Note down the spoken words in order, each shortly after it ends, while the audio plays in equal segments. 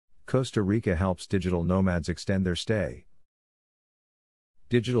Costa Rica helps digital nomads extend their stay.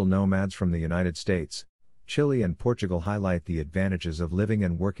 Digital nomads from the United States, Chile and Portugal highlight the advantages of living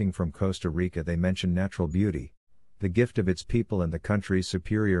and working from Costa Rica. They mention natural beauty, the gift of its people and the country's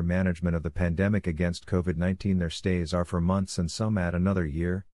superior management of the pandemic against COVID-19. Their stays are for months and some add another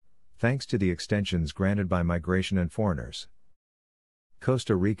year, thanks to the extensions granted by migration and foreigners.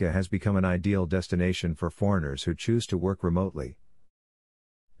 Costa Rica has become an ideal destination for foreigners who choose to work remotely.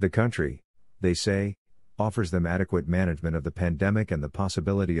 The country, they say, offers them adequate management of the pandemic and the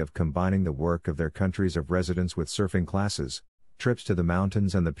possibility of combining the work of their countries of residence with surfing classes, trips to the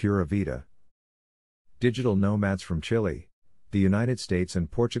mountains and the pura vida. Digital nomads from Chile, the United States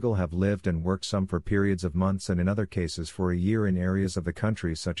and Portugal have lived and worked some for periods of months and in other cases for a year in areas of the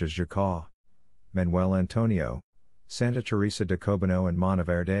country such as Chocó, Manuel Antonio, Santa Teresa de Cobano and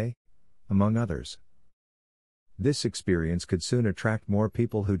Monteverde, among others. This experience could soon attract more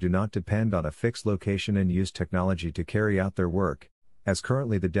people who do not depend on a fixed location and use technology to carry out their work, as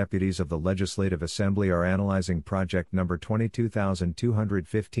currently the deputies of the Legislative Assembly are analyzing project number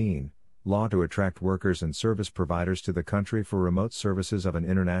 22215, law to attract workers and service providers to the country for remote services of an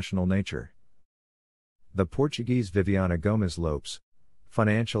international nature. The Portuguese Viviana Gomes Lopes,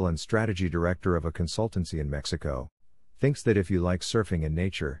 financial and strategy director of a consultancy in Mexico, thinks that if you like surfing and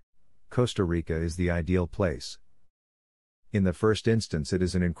nature, Costa Rica is the ideal place. In the first instance, it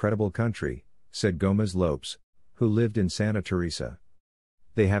is an incredible country, said Gomes Lopes, who lived in Santa Teresa.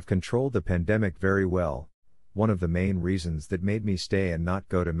 They have controlled the pandemic very well, one of the main reasons that made me stay and not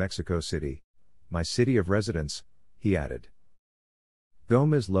go to Mexico City, my city of residence, he added.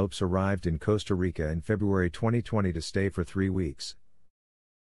 Gomes Lopes arrived in Costa Rica in February 2020 to stay for 3 weeks.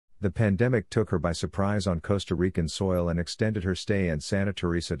 The pandemic took her by surprise on Costa Rican soil and extended her stay in Santa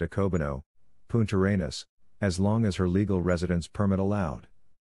Teresa de Cobano, Punta Arenas, as long as her legal residence permit allowed.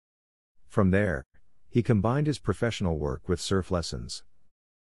 From there, he combined his professional work with surf lessons.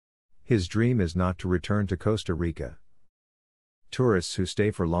 His dream is not to return to Costa Rica. Tourists who stay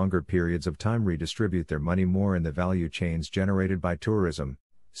for longer periods of time redistribute their money more in the value chains generated by tourism,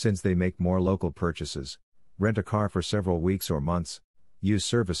 since they make more local purchases, rent a car for several weeks or months, use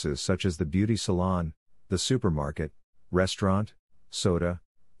services such as the beauty salon, the supermarket, restaurant, soda,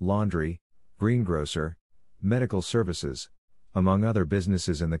 laundry, greengrocer, medical services, among other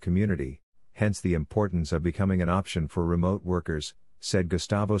businesses in the community, hence the importance of becoming an option for remote workers, said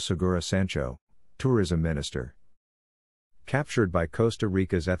Gustavo Segura Sancho, tourism minister. Captured by Costa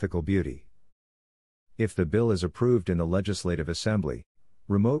Rica's ethical beauty. If the bill is approved in the Legislative Assembly,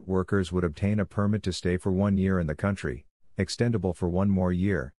 remote workers would obtain a permit to stay for 1 year in the country, extendable for 1 more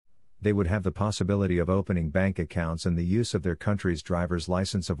year. They would have the possibility of opening bank accounts and the use of their country's driver's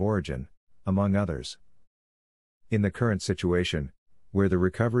license of origin, among others. In the current situation, where the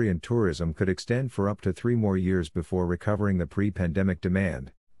recovery in tourism could extend for up to 3 more years before recovering the pre-pandemic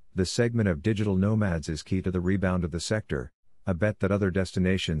demand, the segment of digital nomads is key to the rebound of the sector, a bet that other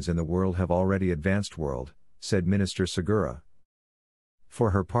destinations in the world have already advanced. Said Minister Segura.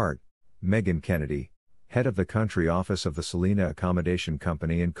 For her part, Megan Kennedy, head of the country office of the Salina Accommodation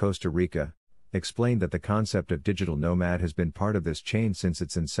Company in Costa Rica, explained that the concept of digital nomad has been part of this chain since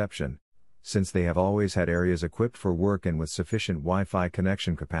its inception, since they have always had areas equipped for work and with sufficient Wi-Fi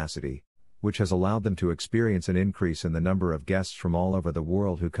connection capacity, which has allowed them to experience an increase in the number of guests from all over the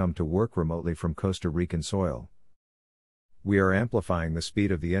world who come to work remotely from Costa Rican soil. We are amplifying the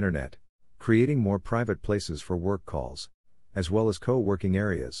speed of the internet, creating more private places for work calls, as well as co-working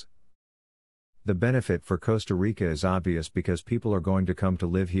areas. The benefit for Costa Rica is obvious because people are going to come to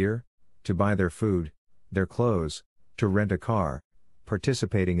live here, to buy their food, their clothes, to rent a car,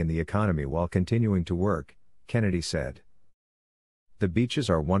 participating in the economy while continuing to work, Kennedy said. The beaches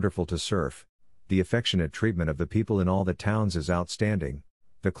are wonderful to surf, the affectionate treatment of the people in all the towns is outstanding,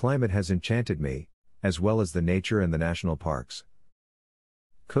 the climate has enchanted me, as well as the nature and the national parks.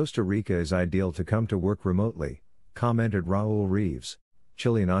 Costa Rica is ideal to come to work remotely, commented Raul Reeves,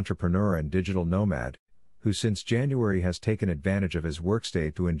 Chilean entrepreneur and digital nomad, who since January has taken advantage of his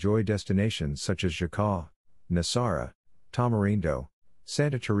workstay to enjoy destinations such as Chocó, Nosara, Tamarindo,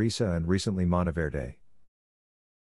 Santa Teresa and recently Monteverde.